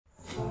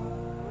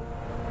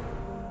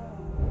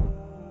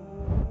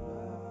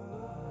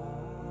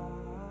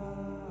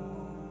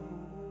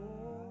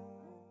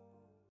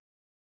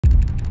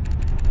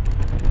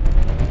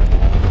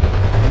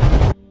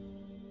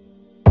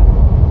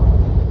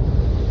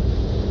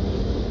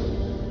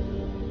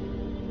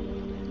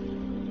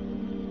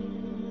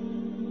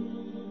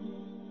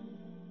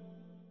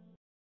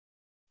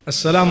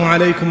Assalamu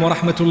alaikum wa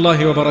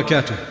rahmatullahi wa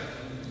barakatuh.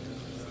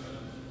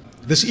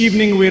 This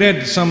evening we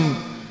read some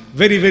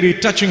very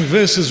touching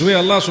verses where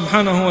Allah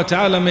subhanahu wa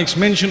ta'ala makes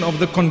mention of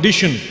the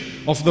condition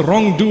of the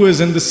wrongdoers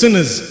and the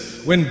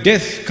sinners when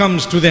death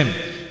comes to them.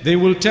 They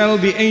will tell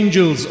the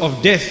angels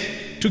of death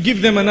to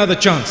give them another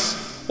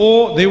chance,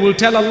 or they will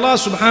tell Allah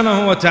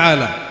subhanahu wa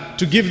ta'ala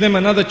to give them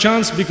another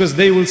chance, because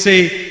they will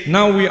say,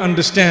 now we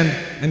understand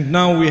and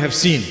now we have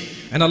seen.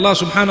 And Allah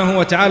subhanahu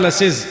wa ta'ala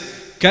says,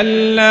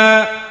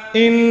 Kalla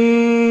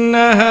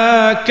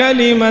إنها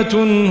كلمة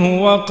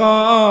هو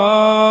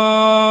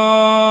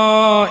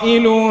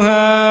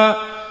قائلها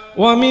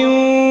ومن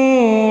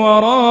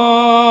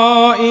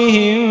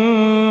ورائهم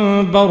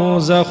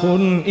برزخ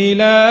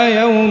إلى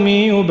يوم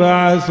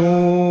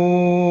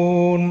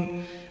يبعثون.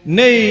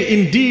 Nay,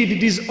 indeed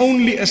it is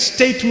only a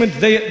statement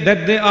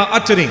that they are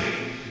uttering.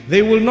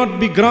 They will not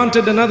be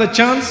granted another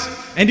chance,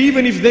 and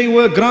even if they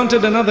were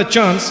granted another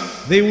chance,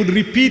 they would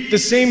repeat the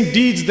same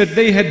deeds that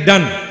they had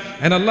done.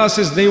 And Allah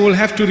says they will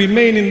have to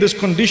remain in this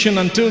condition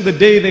until the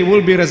day they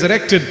will be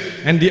resurrected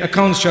and the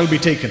accounts shall be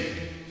taken.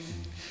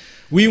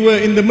 We were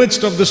in the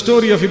midst of the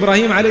story of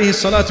Ibrahim alayhi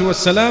salatu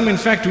wassalam. In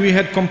fact, we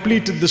had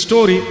completed the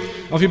story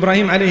of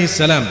Ibrahim alayhi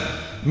salam.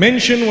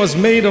 Mention was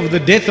made of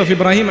the death of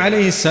Ibrahim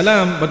alayhi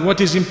salam, but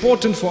what is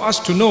important for us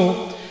to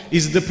know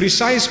is the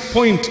precise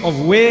point of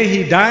where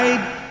he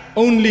died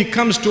only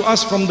comes to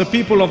us from the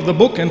people of the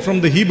book and from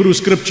the Hebrew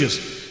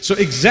scriptures. So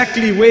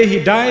exactly where he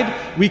died,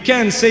 we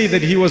can say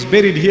that he was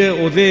buried here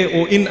or there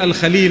or in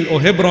Al-Khalil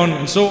or Hebron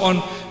and so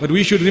on. But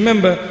we should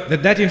remember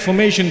that that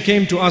information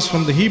came to us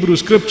from the Hebrew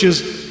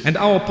scriptures, and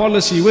our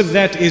policy with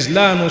that is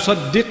La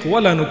nusaddiq wa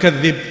la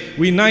nukadhib.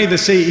 We neither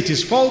say it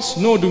is false,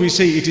 nor do we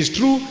say it is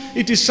true.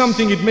 It is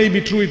something, it may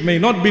be true, it may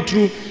not be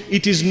true.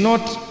 It is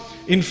not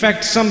in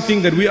fact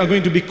something that we are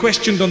going to be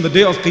questioned on the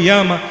day of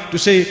Qiyamah to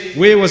say,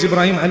 where was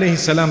Ibrahim alayhi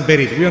salam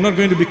buried? We are not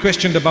going to be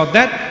questioned about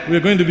that. We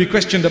are going to be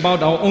questioned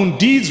about our own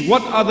deeds.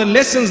 What are the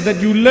lessons that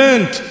you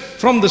learned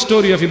from the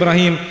story of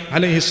Ibrahim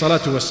alayhi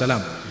salatu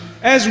wasalam?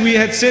 As we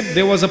had said,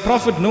 there was a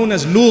prophet known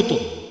as Lut.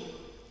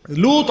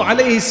 Lut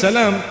alayhi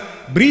salam,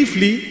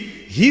 briefly,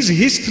 his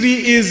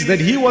history is that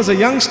he was a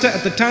youngster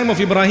at the time of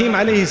Ibrahim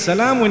alayhi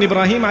salam, when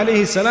Ibrahim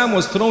alayhi salam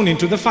was thrown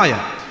into the fire.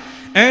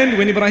 And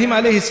when Ibrahim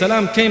alayhi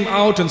salam came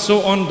out and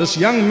so on, this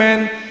young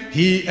man,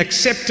 he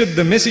accepted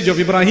the message of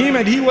Ibrahim,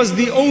 and he was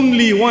the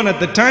only one at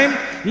the time.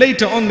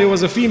 Later on there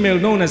was a female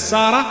known as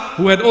Sarah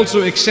who had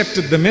also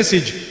accepted the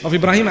message of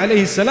Ibrahim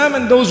alayhi salam,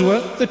 and those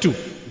were the two.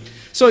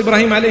 So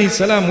Ibrahim alayhi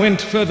salam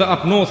went further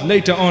up north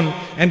later on,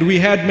 and we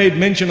had made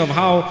mention of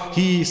how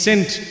he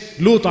sent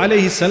Lut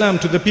alayhi salam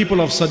to the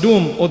people of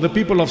Sodom, or the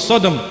people of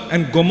Sodom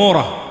and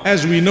Gomorrah,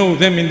 as we know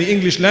them in the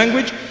English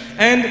language.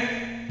 And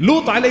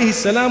Lut alayhi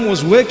salam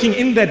was working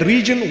in that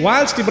region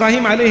whilst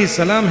Ibrahim alayhi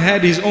salam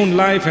had his own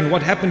life, and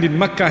what happened in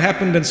Mecca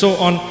happened and so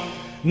on.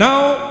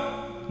 Now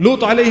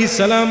Lut alayhi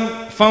salam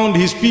found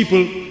his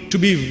people to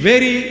be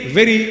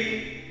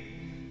very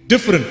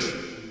different,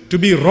 to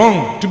be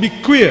wrong, to be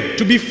queer,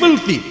 to be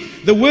filthy.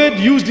 The word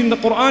used in the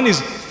Quran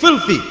is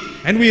filthy.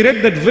 And we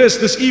read that verse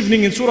this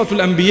evening in Surah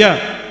Al-Anbiya,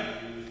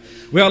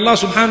 where Allah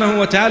subhanahu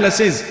wa ta'ala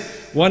says,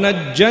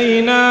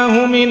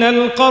 وَنَجَّيْنَاهُ مِنَ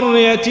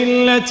الْقَرْيَةِ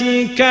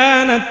الَّتِي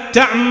كَانَتْ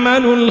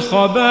تَعْمَلُ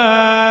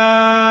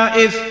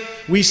الْخَبَائِثِ.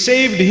 We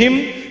saved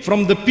him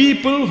from the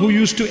people who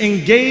used to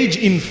engage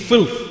in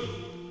filth.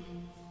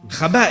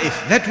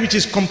 Khaba'ith, that which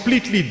is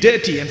completely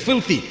dirty and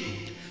filthy.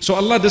 So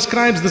Allah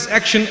describes this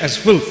action as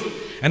filth.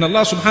 And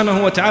Allah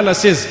subhanahu wa ta'ala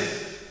says,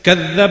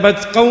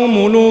 كَذَّبَتْ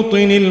قَوْمُ لُوطٍ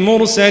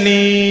الْمُرْسَلِينَ.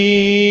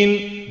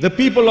 The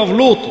people of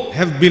Lut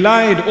have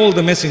belied all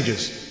the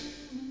messengers.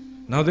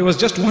 Now there was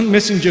just one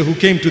messenger who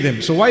came to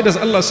them. So why does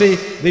Allah say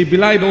they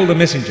belied all the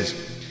messengers?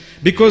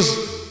 Because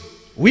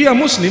we are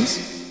Muslims.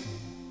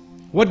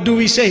 What do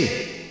we say?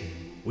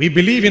 We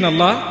believe in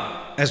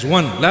Allah as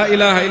one. La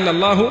ilaha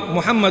illallah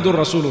Muhammadur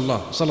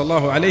Rasulullah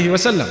sallallahu alayhi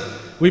wasallam.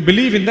 We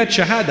believe in that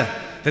shahada,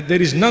 that there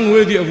is none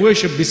worthy of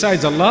worship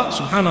besides Allah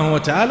subhanahu wa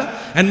ta'ala,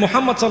 and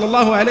Muhammad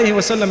sallallahu alayhi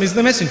wasallam is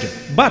the messenger.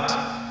 But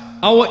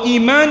our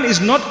iman is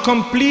not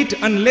complete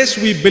unless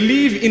we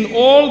believe in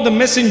all the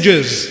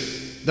messengers,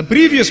 the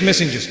previous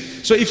messengers.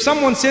 So if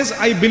someone says,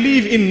 I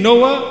believe in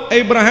Noah,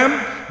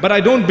 Abraham, but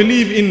I don't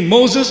believe in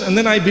Moses, and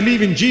then I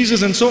believe in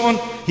Jesus and so on,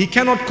 he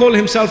cannot call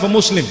himself a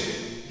Muslim.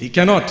 He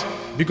cannot.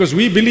 Because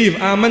we believe,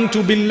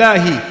 Amantu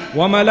billahi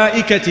wa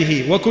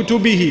malaikatihi wa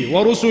kutubihi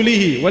wa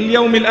rusulihi wal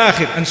yawmil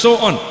akhir, and so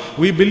on.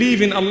 We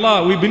believe in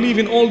Allah, we believe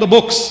in all the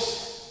books.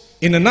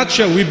 In a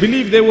nutshell, we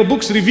believe there were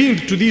books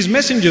revealed to these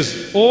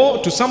messengers, or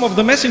to some of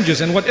the messengers,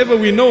 and whatever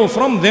we know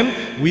from them,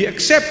 we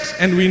accept,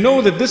 and we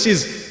know that this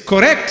is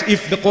correct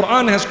if the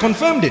Quran has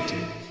confirmed it.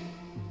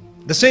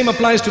 The same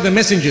applies to the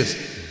messengers.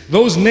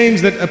 Those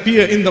names that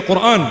appear in the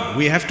Quran,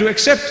 we have to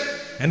accept,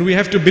 and we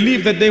have to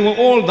believe that they were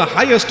all the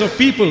highest of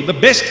people, the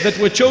best that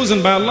were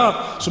chosen by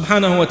Allah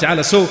subhanahu wa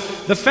ta'ala. So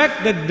the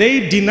fact that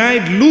they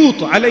denied Lut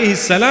alayhi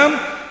salam,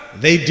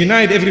 they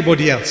denied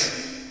everybody else.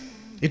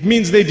 It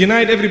means they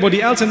denied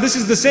everybody else, and this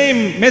is the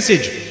same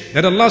message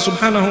that Allah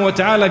subhanahu wa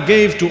ta'ala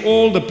gave to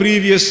all the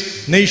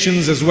previous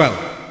nations as well.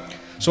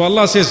 So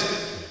Allah says,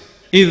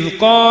 إِذْ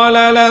قَالَ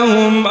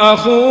لَهُمْ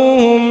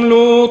أَخُوهُمْ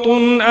لُوطٌ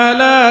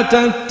أَلَا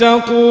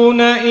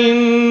تَتَّقُونَ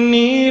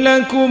إِنِّي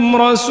لَكُمْ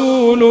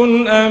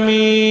رَسُولٌ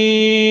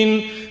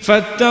أَمِينٌ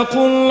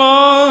فَاتَّقُوا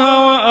اللَّهَ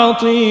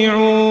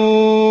وَأَطِيعُونَ.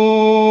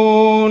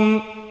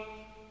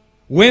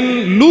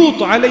 When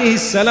Lut alayhi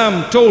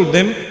salam told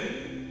them,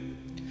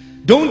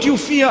 don't you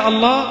fear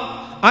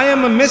Allah? I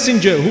am a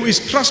messenger who is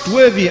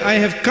trustworthy. I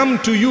have come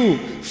to you.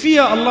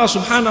 Fear Allah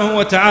subhanahu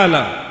wa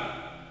ta'ala.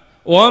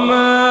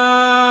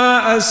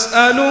 وَمَا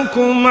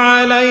أَسْأَلُكُمْ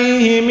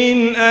عَلَيْهِ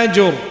مِنْ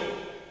أَجْرٍ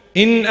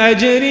إِنْ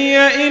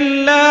أَجْرِيَ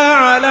إِلَّا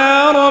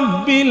عَلَى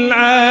رَبِّ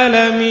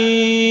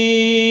الْعَالَمِينَ.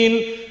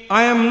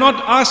 I am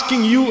not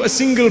asking you a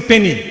single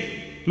penny.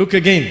 Look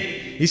again.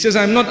 He says,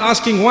 I am not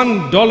asking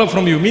 $1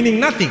 from you, meaning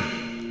nothing.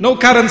 No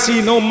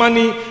currency, no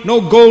money, no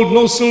gold,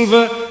 no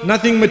silver,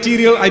 nothing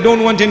material. I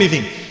don't want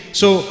anything.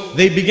 So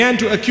they began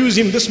to accuse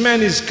him. This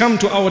man is come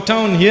to our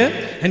town here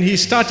and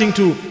he's starting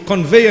to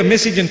convey a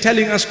message and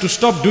telling us to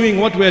stop doing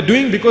what we're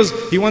doing because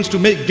he wants to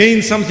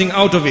gain something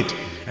out of it.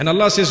 And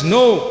Allah says,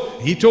 no,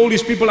 he told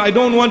his people, I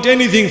don't want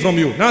anything from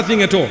you,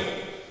 nothing at all.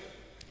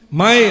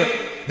 My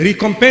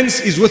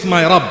recompense is with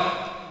my Rabb.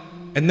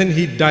 And then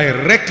he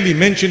directly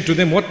mentioned to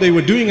them what they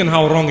were doing and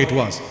how wrong it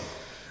was.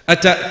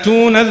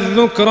 أَتَأْتُونَ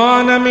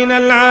الذُّكْرَانَ مِنَ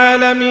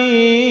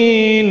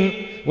الْعَالَمِينَ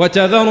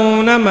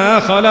وَتَذَرُونَ مَا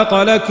خَلَقَ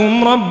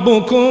لَكُمْ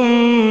رَبُّكُمْ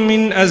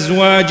مِنْ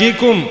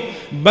أَزْوَاجِكُمْ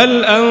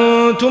بَلْ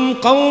أَنْتُمْ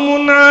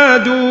قَوْمٌ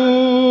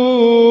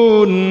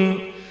عَادُونَ.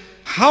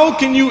 How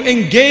can you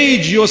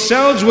engage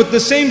yourselves with the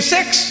same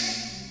sex?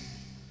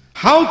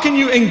 How can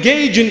you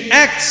engage in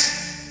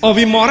acts of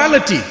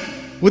immorality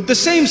with the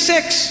same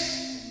sex?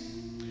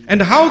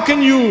 And how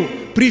can you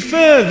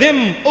prefer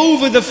them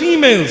over the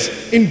females?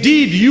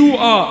 Indeed, you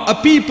are a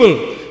people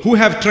who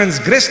have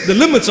transgressed the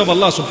limits of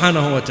Allah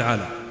subhanahu wa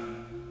ta'ala.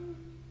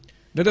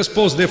 Let us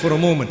pause there for a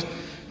moment.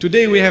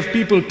 Today we have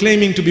people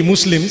claiming to be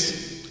Muslims,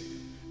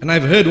 and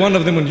I've heard one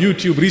of them on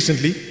YouTube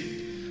recently,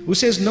 who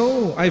says,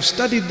 no, I've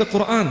studied the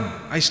Quran.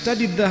 I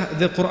studied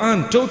the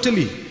Quran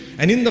totally.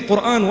 And in the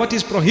Quran, what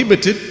is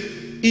prohibited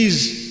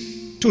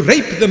is to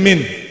rape the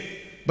men.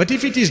 But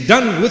if it is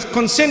done with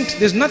consent,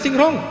 there's nothing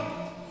wrong.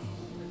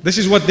 This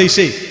is what they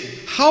say.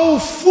 How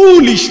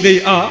foolish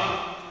they are.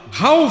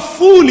 How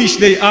foolish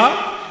they are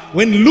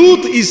when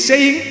Lut is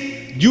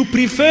saying, you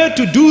prefer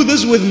to do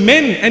this with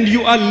men and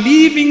you are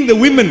leaving the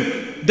women.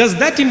 Does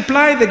that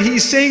imply that he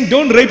is saying,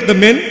 don't rape the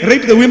men,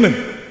 rape the women?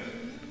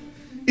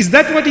 Is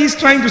that what he is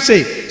trying to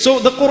say? So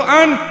the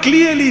Quran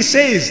clearly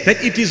says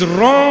that it is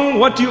wrong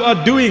what you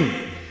are doing.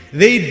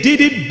 They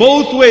did it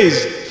both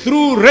ways,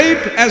 through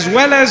rape as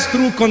well as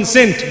through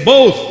consent,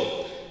 both.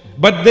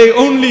 But they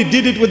only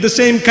did it with the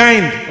same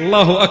kind.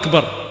 Allahu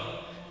Akbar.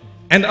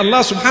 And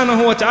Allah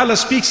subhanahu wa ta'ala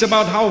speaks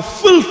about how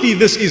filthy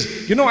this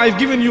is. You know, I've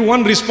given you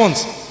one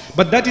response,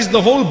 but that is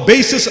the whole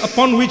basis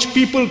upon which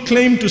people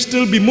claim to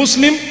still be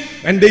Muslim,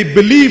 and they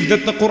believe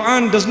that the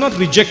Quran does not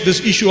reject this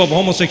issue of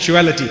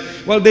homosexuality.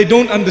 Well, they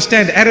don't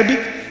understand Arabic.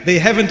 They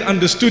haven't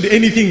understood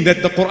anything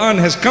that the Quran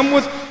has come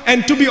with.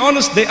 And to be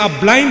honest, they are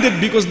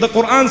blinded, because the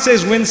Quran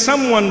says when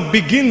someone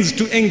begins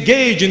to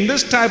engage in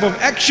this type of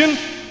action,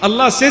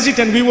 Allah says it,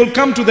 and we will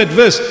come to that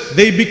verse,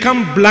 they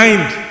become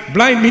blind.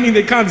 Blind meaning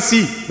they can't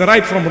see the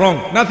right from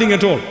wrong, nothing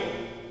at all.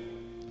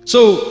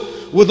 So,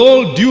 with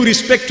all due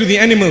respect to the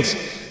animals,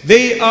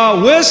 they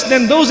are worse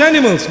than those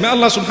animals. May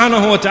Allah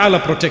subhanahu wa ta'ala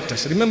protect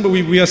us. Remember,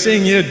 we are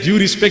saying here due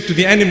respect to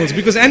the animals,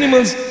 because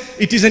animals,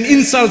 it is an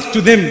insult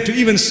to them to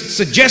even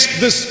suggest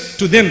this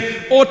to them.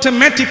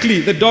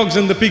 Automatically, the dogs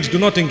and the pigs do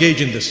not engage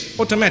in this.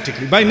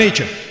 Automatically, by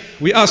nature.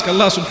 We ask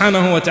Allah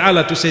subhanahu wa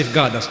ta'ala to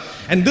safeguard us.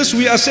 And this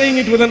we are saying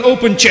it with an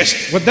open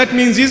chest. What that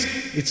means is,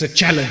 it's a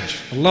challenge.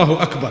 Allahu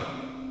Akbar.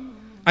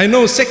 I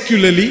know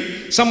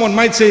secularly, someone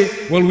might say,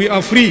 well, we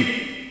are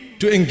free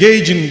to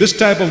engage in this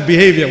type of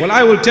behavior. Well,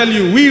 I will tell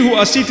you, we who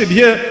are seated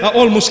here are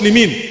all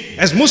Muslimin.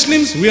 As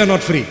Muslims, we are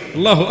not free.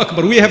 Allahu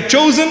Akbar. We have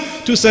chosen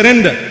to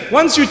surrender.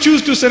 Once you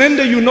choose to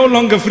surrender, you're no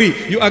longer free.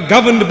 You are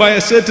governed by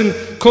a certain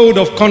code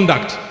of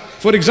conduct.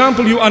 For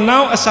example, you are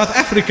now a South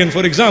African,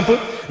 for example.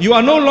 You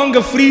are no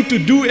longer free to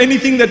do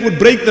anything that would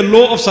break the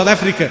law of South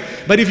Africa.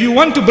 But if you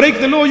want to break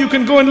the law, you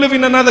can go and live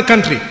in another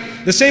country.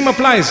 The same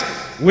applies.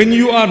 When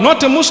you are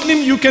not a Muslim,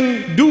 you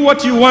can do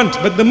what you want.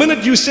 But the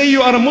minute you say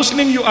you are a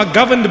Muslim, you are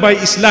governed by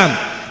Islam.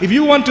 If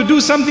you want to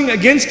do something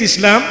against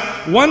Islam,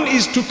 one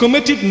is to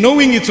commit it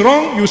knowing it's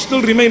wrong, you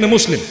still remain a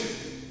Muslim.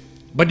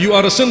 But you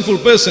are a sinful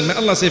person, may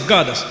Allah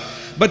safeguard us.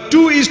 But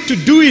two is to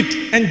do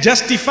it and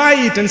justify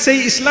it and say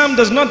Islam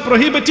does not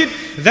prohibit it.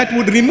 That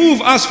would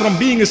remove us from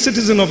being a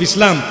citizen of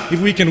Islam, if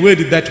we can word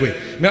it that way.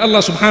 May Allah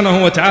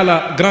subhanahu wa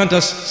ta'ala grant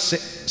us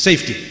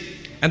safety,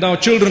 and our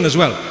children as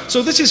well.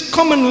 So this is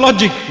common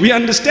logic. We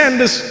understand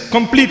this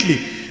completely.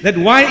 That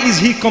why is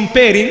he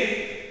comparing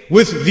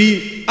with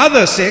the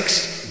other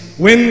sex,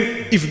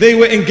 when if they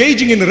were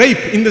engaging in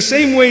rape, in the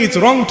same way it's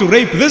wrong to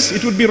rape this,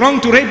 it would be wrong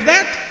to rape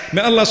that?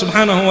 May Allah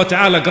subhanahu wa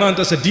ta'ala grant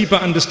us a deeper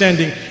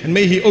understanding, and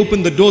may He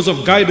open the doors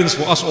of guidance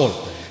for us all.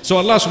 So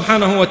Allah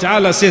subhanahu wa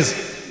ta'ala says,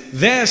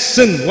 their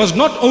sin was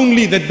not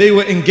only that they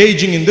were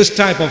engaging in this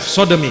type of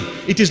sodomy.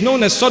 It is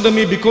known as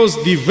sodomy because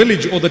the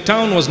village or the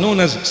town was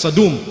known as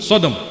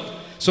Sodom.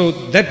 So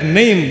that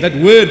name, that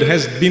word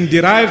has been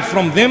derived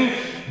from them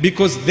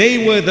because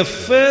they were the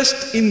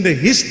first in the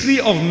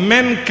history of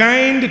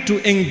mankind to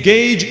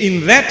engage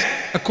in that,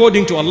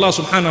 according to Allah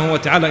subhanahu wa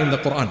ta'ala in the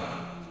Quran.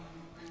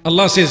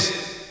 Allah says,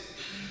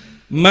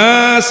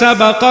 مَا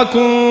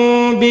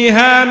سَبَقَكُمْ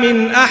بِهَا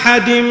مِنْ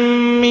أَحَدٍ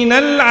مِنَ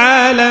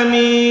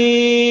الْعَالَمِينَ.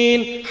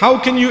 How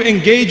can you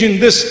engage in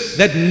this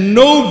that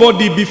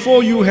nobody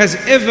before you has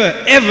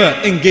ever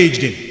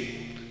engaged in?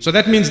 So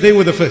that means they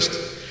were the first.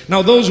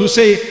 Now those who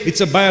say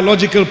it's a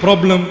biological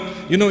problem,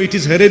 it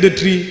is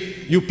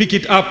hereditary, you pick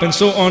it up and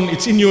so on,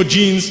 it's in your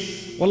genes.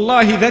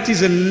 Wallahi, that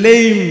is a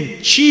lame,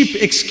 cheap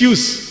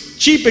excuse.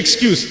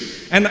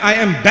 And I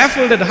am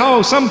baffled at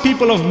how some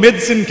people of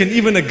medicine can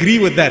even agree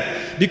with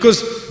that.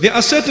 Because there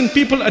are certain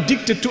people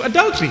addicted to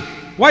adultery.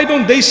 Why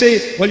don't they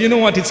say, well, you know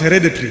what, it's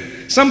hereditary?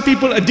 Some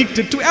people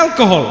addicted to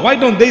alcohol. Why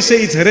don't they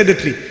say it's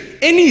hereditary?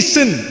 Any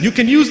sin, you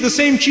can use the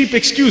same cheap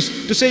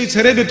excuse to say it's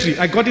hereditary.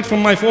 I got it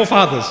from my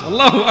forefathers.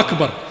 Allahu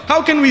Akbar.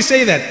 How can we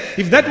say that?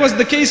 If that was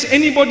the case,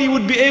 anybody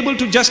would be able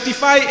to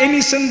justify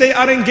any sin they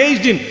are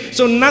engaged in.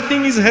 So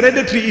nothing is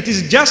hereditary. It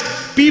is just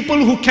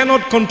people who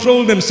cannot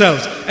control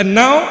themselves. And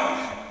now,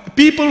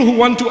 people who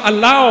want to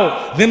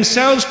allow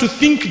themselves to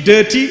think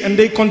dirty, and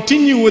they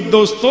continue with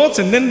those thoughts,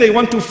 and then they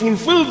want to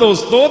fulfill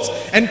those thoughts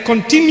and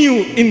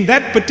continue in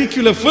that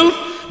particular filth.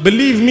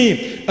 Believe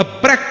me, a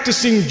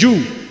practicing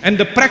Jew and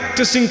a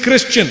practicing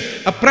Christian,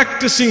 a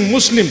practicing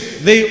Muslim,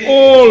 they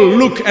all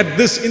look at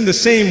this in the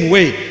same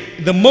way.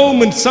 The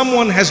moment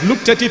someone has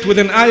looked at it with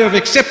an eye of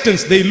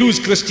acceptance, they lose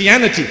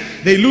Christianity,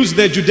 they lose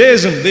their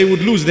Judaism, they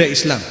would lose their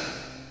Islam.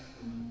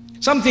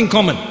 Something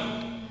common.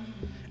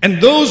 And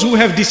those who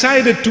have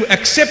decided to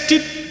accept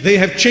it, they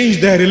have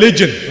changed their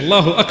religion.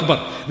 Allahu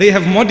Akbar. They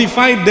have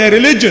modified their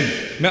religion.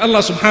 May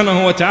Allah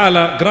subhanahu wa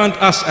ta'ala grant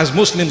us as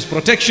Muslims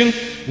protection.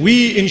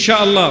 We,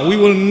 inshallah, we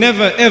will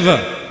never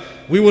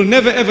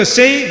ever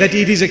say that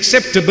it is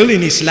acceptable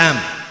in Islam.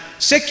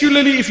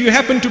 Secularly, if you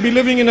happen to be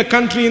living in a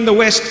country in the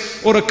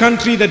West, or a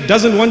country that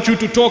doesn't want you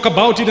to talk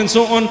about it and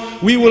so on,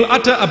 we will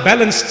utter a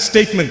balanced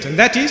statement. And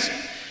that is,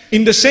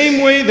 in the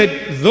same way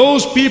that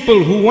those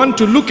people who want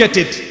to look at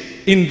it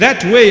in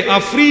that way are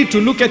free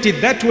to look at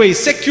it that way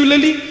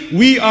secularly,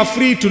 we are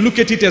free to look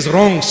at it as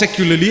wrong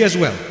secularly as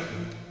well.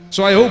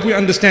 So I hope we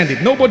understand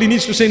it. Nobody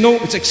needs to say, no,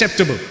 it's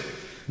acceptable.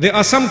 There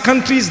are some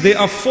countries, they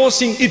are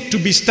forcing it to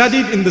be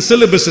studied in the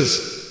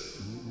syllabuses.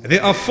 They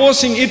are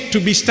forcing it to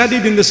be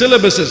studied in the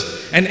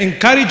syllabuses and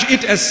encourage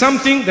it as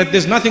something that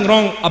there's nothing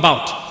wrong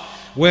about.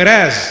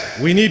 Whereas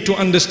we need to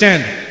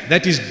understand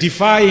that is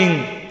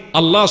defying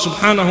Allah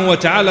subhanahu wa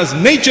ta'ala's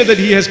nature that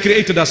He has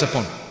created us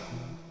upon.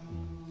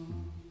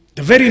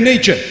 The very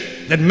nature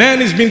that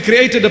man is being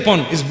created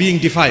upon is being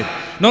defied.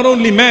 Not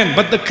only man,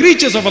 but the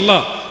creatures of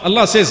Allah.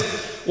 Allah says,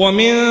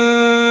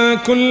 وَمِن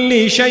كُلِّ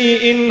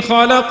شَيْءٍ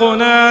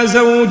خَلَقْنَا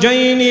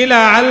زَوْجَيْنِ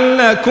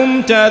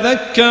لَعَلَّكُمْ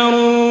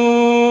تَذَكَّرُونَ.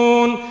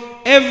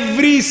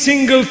 Every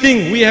single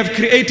thing we have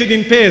created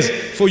in pairs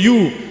for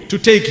you to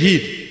take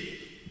heed.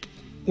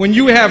 When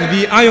you have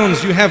the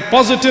ions, you have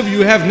positive,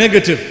 you have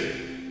negative.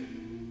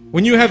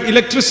 When you have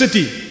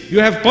electricity, you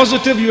have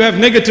positive, you have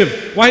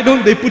negative. Why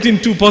don't they put in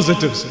two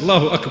positives?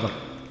 Allahu Akbar.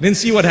 Then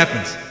see what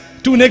happens.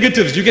 Two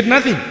negatives, you get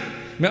nothing.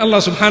 May Allah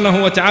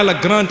subhanahu wa ta'ala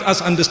grant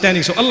us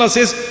understanding. So Allah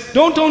says,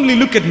 don't only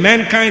look at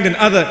mankind and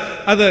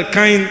other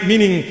kind,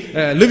 meaning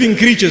living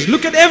creatures.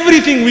 Look at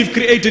everything we've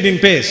created in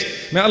pairs.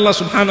 May Allah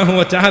subhanahu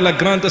wa ta'ala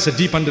grant us a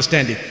deep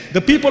understanding.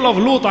 The people of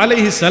Lut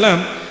alayhi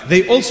salam,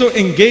 they also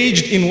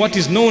engaged in what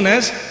is known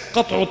as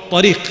qat'u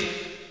tariq,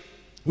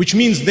 which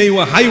means they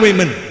were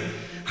highwaymen.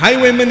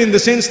 Highwaymen in the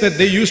sense that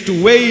they used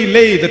to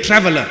waylay the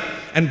traveler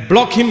and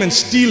block him and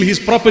steal his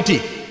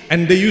property.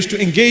 And they used to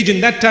engage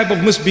in that type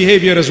of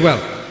misbehavior as well.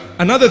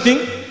 Another thing,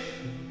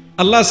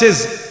 Allah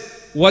says,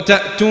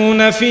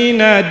 وَتَأْتُونَ فِي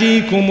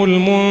نَادِيكُمُ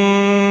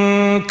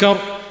الْمُنْكَرِ.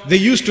 They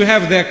used to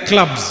have their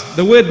clubs.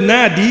 The word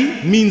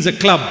nadi means a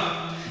club.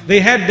 They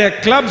had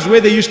their clubs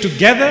where they used to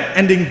gather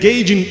and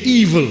engage in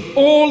evil.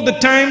 All the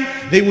time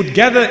they would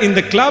gather in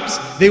the clubs,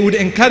 they would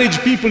encourage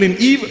people in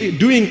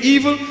doing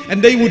evil,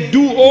 and they would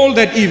do all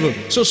that evil.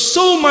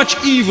 So much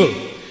evil.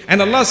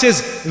 And Allah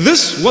says,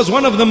 this was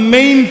one of the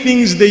main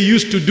things they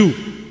used to do.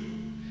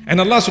 And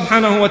Allah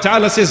subhanahu wa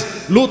ta'ala says,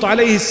 Lut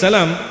alayhi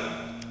salam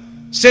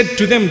said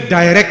to them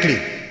directly,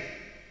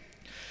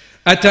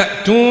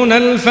 أَتَأْتُونَ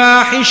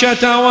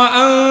الْفَاحِشَةَ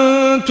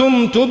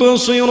وَأَنْتُمْ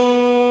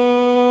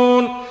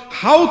تُبْصِرُونَ.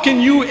 How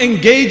can you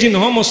engage in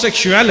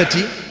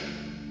homosexuality,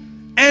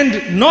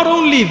 and not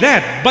only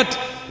that, but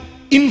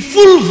in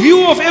full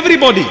view of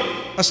everybody?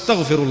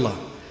 Astaghfirullah.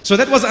 So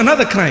that was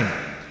another crime.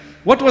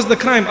 What was the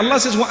crime? Allah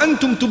says,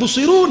 وَأَنْتُمْ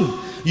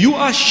تُبْصِرُونَ. You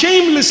are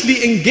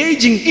shamelessly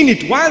engaging in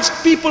it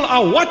whilst people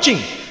are watching.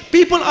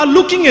 People are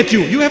looking at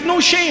you. You have no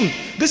shame.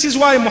 This is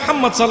why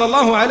Muhammad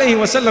sallallahu alaihi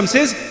wasallam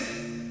says,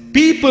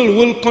 people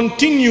will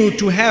continue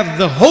to have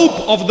the hope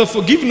of the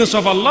forgiveness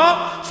of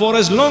Allah for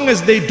as long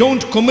as they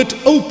don't commit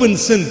open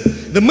sin.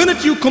 The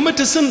minute you commit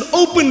a sin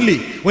openly,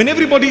 when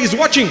everybody is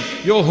watching,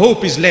 your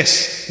hope is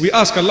less. We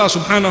ask Allah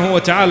subhanahu wa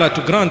ta'ala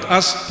to grant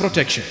us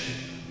protection.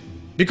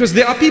 Because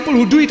there are people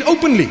who do it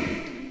openly.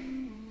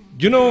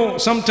 You know,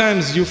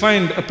 sometimes you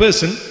find a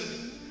person,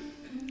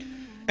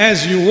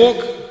 as you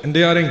walk and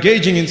they are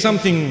engaging in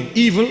something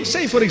evil,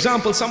 say for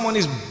example, someone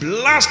is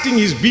blasting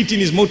his beat in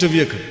his motor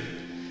vehicle,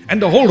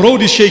 and the whole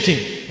road is shaking,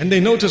 and they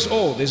notice,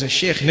 oh, there's a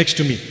sheikh next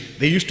to me.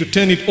 They used to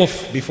turn it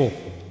off before.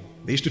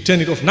 They used to turn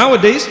it off.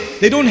 Nowadays,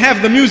 they don't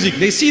have the music.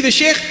 They see the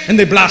sheikh and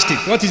they blast it.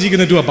 What is he going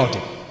to do about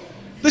it?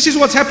 This is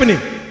what's happening.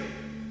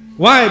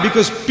 Why?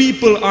 Because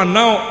people are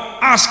now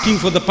asking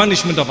for the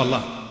punishment of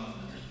Allah.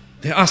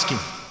 They're asking.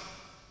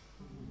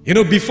 You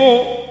know,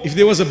 before, if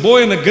there was a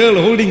boy and a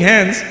girl holding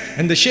hands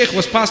and the sheikh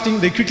was passing,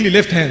 they quickly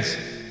left hands.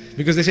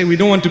 Because they say, we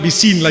don't want to be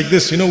seen like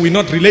this. You know, we're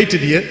not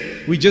related here.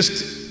 We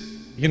just,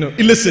 you know,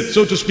 illicit,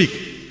 so to speak.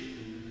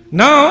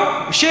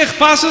 Now, sheikh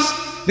passes,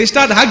 they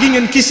start hugging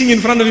and kissing in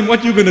front of him. What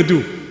are you going to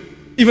do?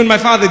 Even my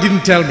father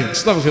didn't tell me.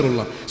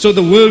 Astaghfirullah. So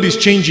the world is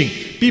changing.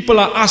 People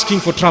are asking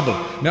for trouble.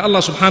 May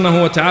Allah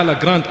subhanahu wa ta'ala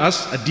grant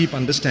us a deep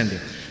understanding.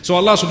 So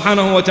Allah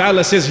subhanahu wa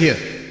ta'ala says here,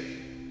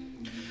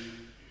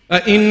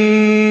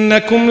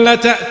 أَإِنَّكُمْ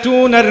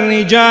لَتَأْتُونَ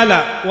الرِّجَالَ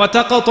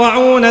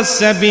وَتَقْطَعُونَ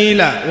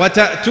السَّبِيلَ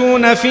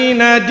وَتَأْتُونَ فِي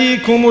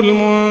نَادِيكُمُ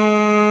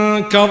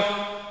الْمُنكَرَ.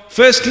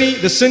 Firstly,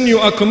 the sin you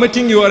are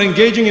committing, you are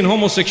engaging in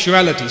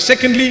homosexuality.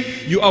 Secondly,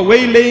 you are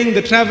waylaying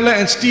the traveler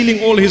and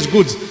stealing all his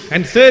goods.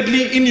 And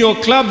thirdly, in your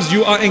clubs,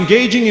 you are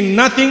engaging in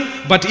nothing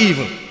but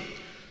evil.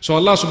 So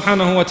Allah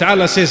subhanahu wa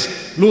ta'ala says,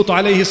 Lut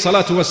alayhi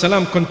salatu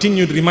wasalam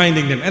continued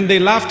reminding them. And they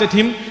laughed at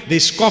him, they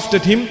scoffed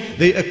at him,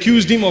 they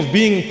accused him of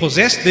being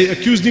possessed, they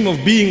accused him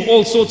of being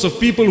all sorts of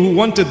people who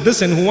wanted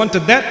this and who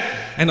wanted that.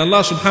 And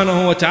Allah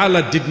subhanahu wa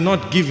ta'ala did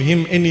not give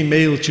him any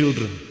male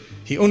children.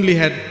 He only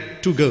had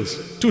two girls,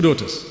 two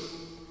daughters.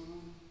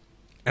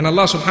 And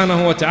Allah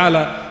subhanahu wa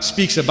ta'ala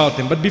speaks about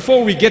them. But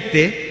before we get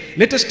there,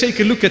 let us take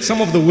a look at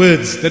some of the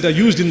words that are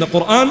used in the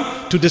Quran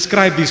to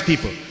describe these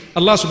people.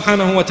 Allah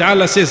subhanahu wa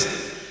ta'ala says,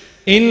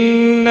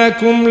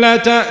 إِنَّكُمْ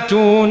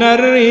لَتَأْتُونَ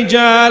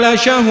الرِّجَالَ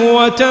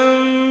شَهْوَةً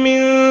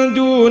مِّن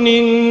دُونِ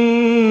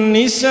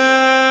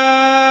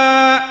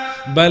النِّسَاءِ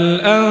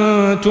بَلْ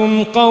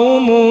أَنْتُمْ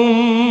قَوْمٌ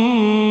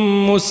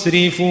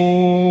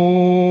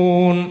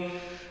مُسْرِفُونَ.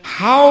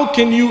 How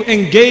can you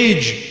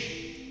engage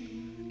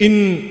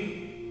in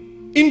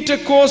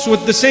intercourse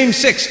with the same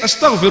sex?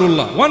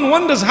 Astaghfirullah. One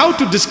wonders how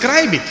to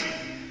describe it.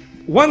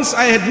 Once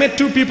I had met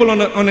two people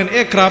on an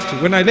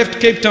aircraft when I left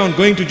Cape Town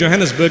going to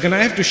Johannesburg, and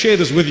I have to share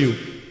this with you.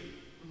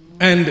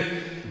 And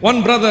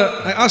one brother,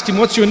 I asked him,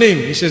 what's your name?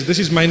 He says, this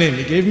is my name.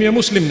 He gave me a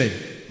Muslim name.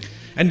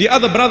 And the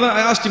other brother,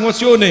 I asked him, what's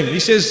your name? He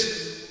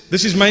says,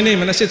 this is my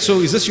name. And I said,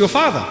 so is this your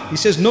father? He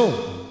says, no.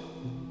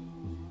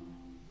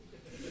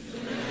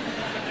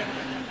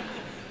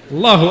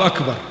 Allahu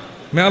Akbar.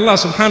 May Allah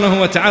subhanahu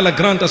wa ta'ala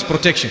grant us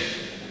protection.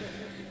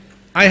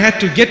 I had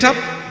to get up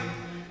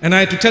and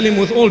I had to tell him,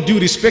 with all due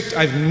respect,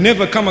 I've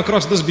never come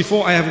across this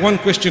before. I have one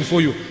question for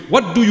you.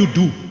 What do you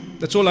do?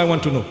 That's all I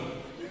want to know.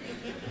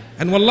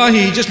 And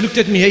wallahi, he just looked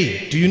at me,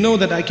 hey, do you know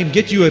that I can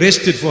get you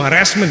arrested for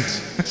harassment?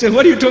 I said,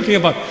 what are you talking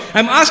about?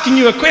 I'm asking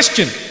you a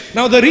question.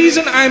 Now the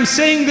reason I'm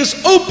saying this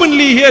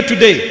openly here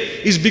today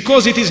is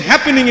because it is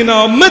happening in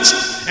our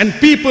midst and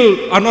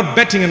people are not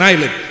batting an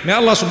eyelid. May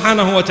Allah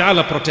subhanahu wa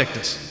ta'ala protect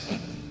us.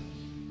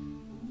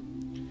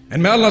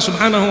 And may Allah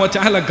subhanahu wa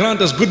ta'ala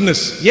grant us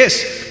goodness.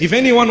 Yes, if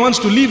anyone wants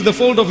to leave the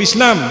fold of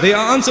Islam, they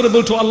are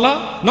answerable to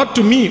Allah, not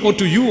to me or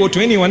to you or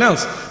to anyone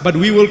else. But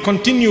we will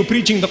continue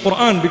preaching the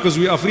Quran because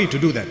we are free to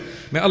do that.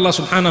 May Allah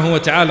subhanahu wa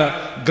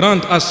ta'ala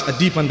grant us a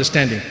deep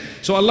understanding.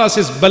 So Allah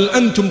says, بَلْ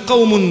أَنْتُمْ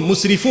قَوْمٌ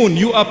مُسْرِفُونَ.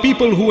 You are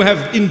people who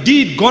have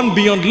indeed gone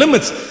beyond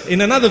limits.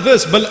 In another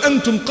verse, بَلْ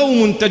أَنْتُمْ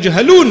قَوْمٌ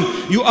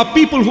تَجْهَلُونَ. You are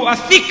people who are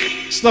thick.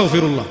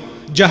 Astaghfirullah.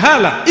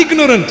 Jahala,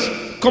 ignorant.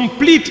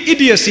 Complete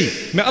idiocy.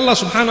 May Allah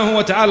subhanahu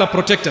wa ta'ala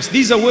protect us.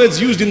 These are words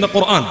used in the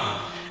Quran.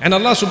 And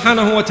Allah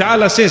subhanahu wa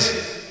ta'ala says,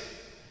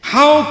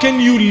 how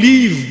can you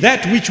leave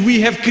that which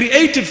we have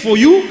created for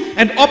you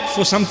and opt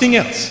for something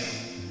else?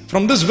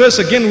 From this verse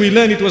again we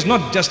learn it was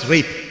not just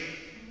rape.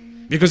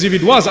 Because if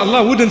it was,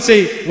 Allah wouldn't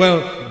say,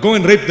 well, go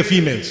and rape the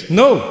females.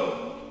 No.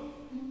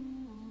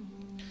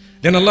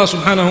 Then Allah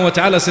subhanahu wa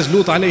ta'ala says,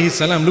 Lut alayhi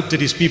salam looked at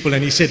his people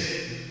and he said,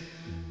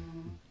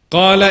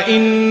 قَالَ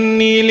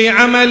إِنِّي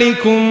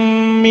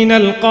لِعَمَلِكُمْ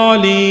مِنَ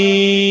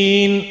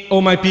الْقَالِينَ.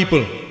 O my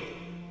people,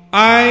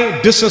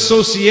 I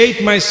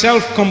disassociate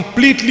myself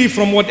completely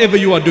from whatever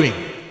you are doing.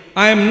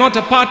 I am not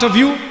a part of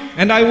you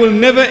and I will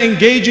never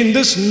engage in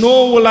this,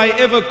 nor will I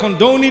ever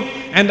condone it.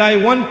 And I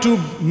want to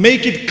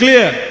make it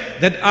clear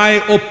that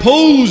I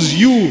oppose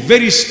you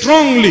very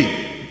strongly,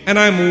 and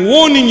I'm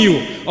warning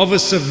you of a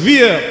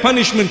severe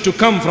punishment to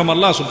come from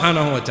Allah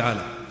subhanahu wa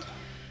ta'ala.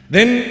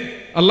 Then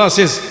Allah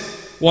says,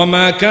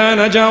 وَمَا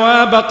كَانَ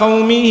جَوَابَ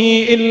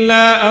قَوْمِهِ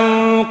إِلَّا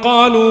أَن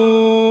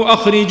قَالُوا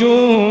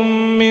أَخْرِجُوهُم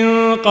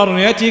مِّن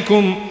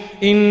قَرْيَتِكُمْ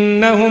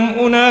إِنَّهُمْ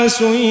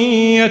أُنَاسٌ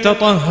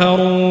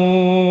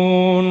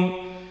يَتَطَهَّرُونَ.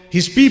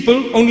 His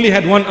people only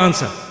had one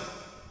answer.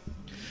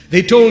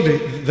 They told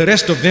the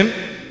rest of them,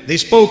 they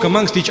spoke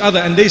amongst each other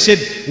and they said,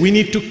 we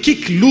need to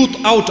kick Lut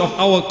out of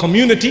our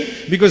community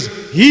because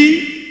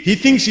he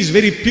thinks he's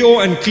very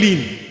pure and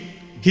clean.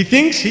 He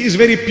thinks he is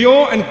very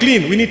pure and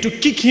clean. We need to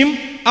kick him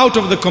out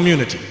of the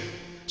community.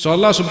 So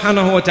Allah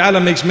subhanahu wa ta'ala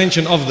makes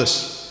mention of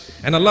this.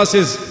 And Allah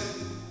says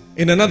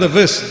in another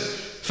verse,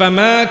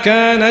 فَمَا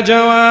كَانَ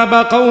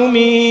جَوَابَ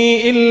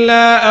قَوْمِهِ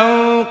إِلَّا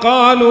أَن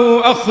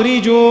قَالُوا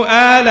أَخْرِجُوا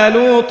آلَ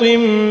لُوطٍ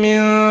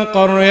مِّن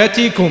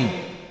قَرْيَتِكُمْ.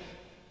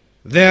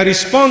 Their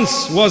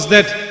response was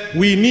that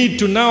we need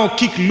to now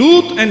kick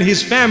Lut and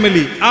his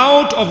family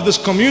out of this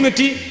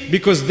community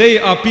because they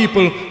are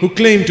people who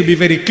claim to be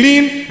very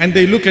clean and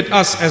they look at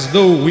us as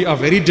though we are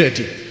very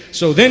dirty.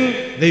 So then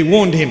they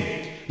warned him,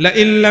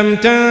 لَإِن لَمْ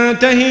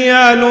تَنْتَهِ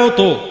يَا لُوطُ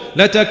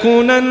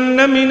لَتَكُونَنَّ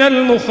مِنَ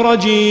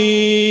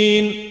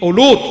الْمُخْرَجِينَ. O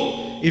Lut,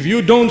 if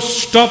you don't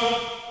stop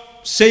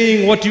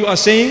saying what you are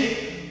saying,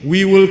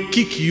 we will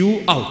kick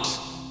you out.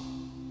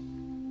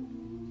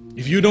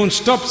 If you don't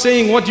stop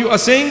saying what you are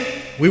saying,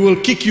 we will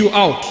kick you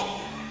out.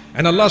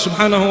 And Allah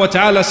subhanahu wa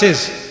ta'ala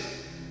says,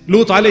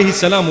 Lut alayhi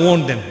salam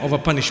warned them of a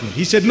punishment.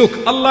 He said,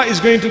 look, Allah is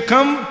going to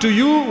come to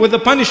you with a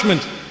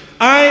punishment.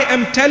 I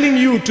am telling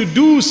you to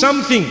do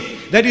something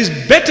that is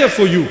better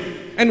for you.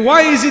 And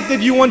why is it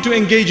that you want to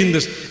engage in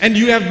this? And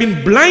you have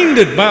been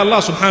blinded by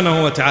Allah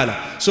subhanahu wa ta'ala.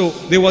 So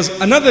there was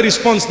another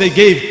response they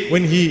gave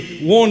when He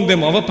warned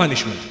them of a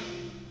punishment.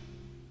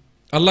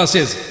 Allah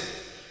says,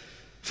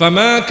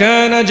 فَمَا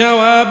كَانَ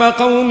جَوَابَ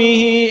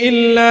قَوْمِهِ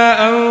إِلَّا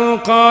أَن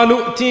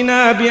قَالُوا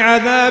ائْتِنَا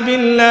بِعَذَابِ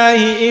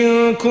اللَّهِ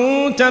إِن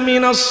كُنتَ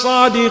مِنَ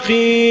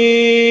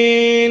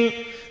الصَّادِقِينَ.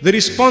 The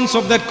response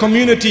of that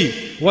community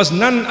was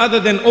none other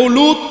than, O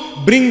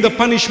Lut, bring the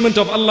punishment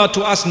of Allah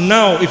to us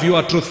now if you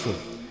are truthful.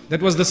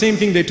 That was the same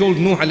thing they told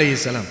Nuh alayhi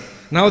salam.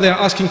 Now they are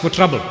asking for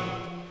trouble.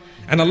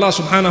 And Allah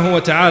subhanahu wa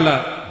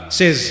ta'ala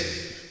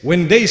says,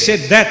 when they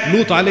said that,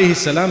 Lut alayhi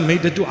salam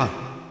made a dua.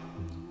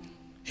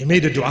 He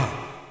made a dua.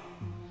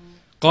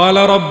 قال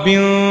رب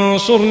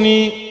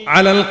انصرني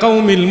على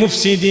القوم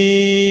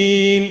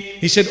المفسدين.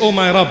 He said, oh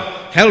my Rabb,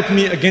 help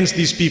me against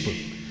these people.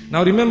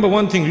 Now remember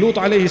one thing, Lut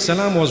alayhi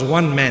salam was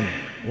one man,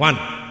 one.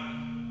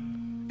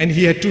 And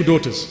he had two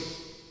daughters.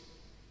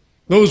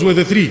 Those were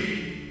the three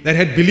that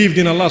had believed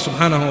in Allah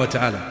subhanahu wa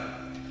ta'ala.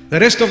 The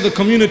rest of the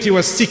community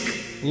was sick.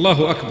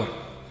 Allahu Akbar.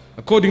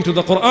 According to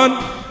the Quran,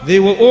 they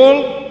were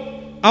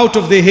all out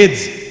of their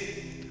heads.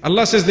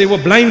 Allah says they were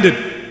blinded.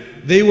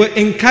 They were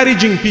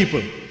encouraging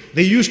people.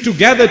 They used to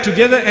gather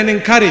together and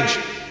encourage.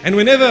 And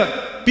whenever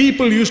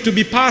people used to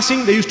be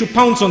passing, they used to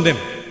pounce on them.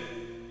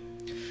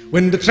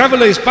 When the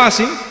traveler is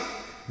passing,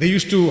 they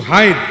used to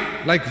hide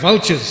like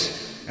vultures.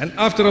 And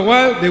after a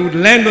while, they would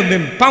land on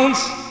them,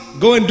 pounce,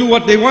 go and do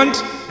what they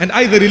want, and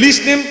either release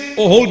them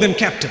or hold them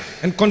captive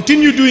and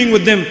continue doing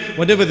with them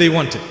whatever they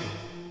wanted.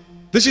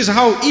 This is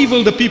how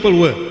evil the people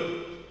were.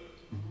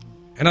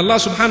 And Allah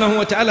subhanahu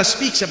wa ta'ala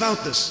speaks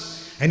about this.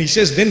 And He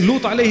says, then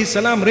Lut alayhi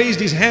salam raised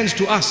his hands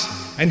to us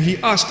and he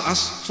asked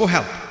us for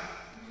help.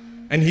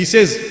 And he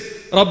says,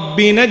 رَبِّ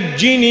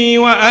نَجِّنِي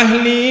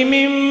وَأَهْلِي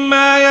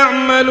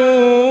مِمَّا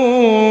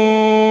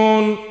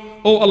يَعْمَلُونَ.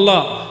 Oh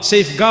Allah,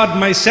 safeguard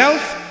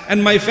myself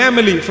and my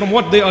family from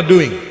what they are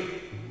doing.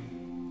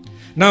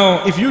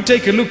 Now, if you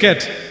take a look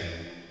at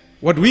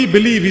what we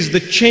believe is the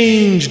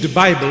changed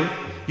Bible,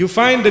 you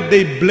find that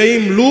they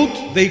blame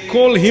Lut, they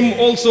call him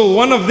also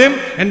one of them,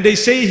 and they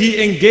say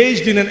he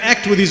engaged in an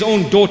act with his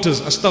own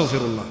daughters.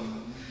 Astaghfirullah.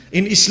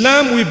 In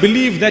Islam, we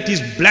believe that is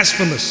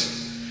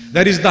blasphemous.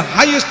 That is the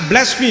highest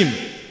blasphemy,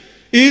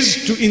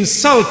 is to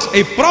insult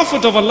a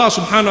prophet of Allah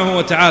subhanahu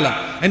wa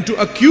ta'ala and to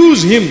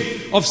accuse him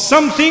of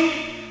something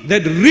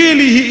that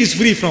really he is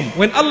free from.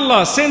 When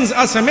Allah sends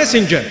us a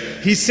messenger,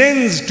 He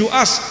sends to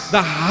us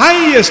the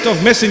highest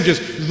of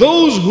messengers,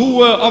 those who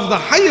were of the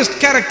highest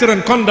character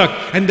and conduct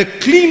and the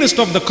cleanest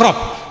of the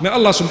crop. May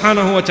Allah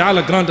subhanahu wa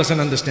ta'ala grant us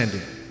an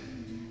understanding.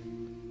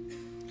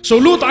 So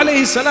Lut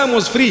alayhi salam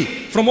was free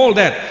from all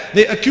that.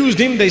 They accused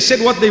him, they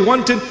said what they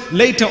wanted.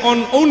 Later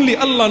on, only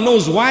Allah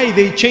knows why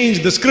they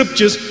changed the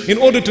scriptures in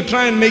order to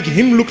try and make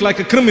him look like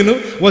a criminal.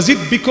 Was it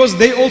because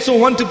they also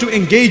wanted to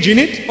engage in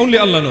it? Only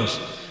Allah knows.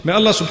 May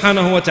Allah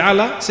subhanahu wa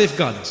ta'ala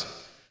safeguard us.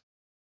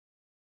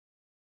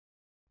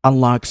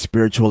 Unlock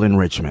spiritual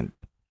enrichment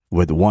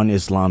with One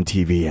Islam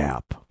TV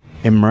app.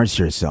 Immerse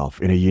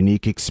yourself in a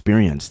unique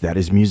experience that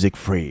is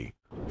music-free,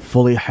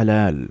 fully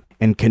halal,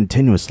 and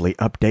continuously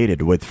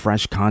updated with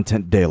fresh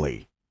content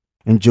daily.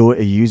 Enjoy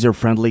a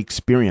user-friendly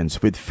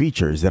experience with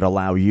features that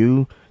allow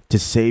you to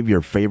save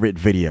your favorite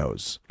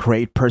videos,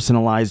 create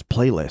personalized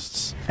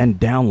playlists, and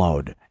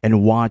download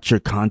and watch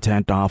your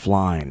content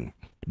offline.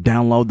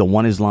 Download the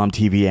One Islam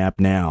TV app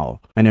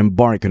now and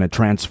embark on a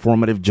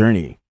transformative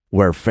journey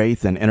where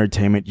faith and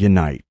entertainment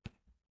unite.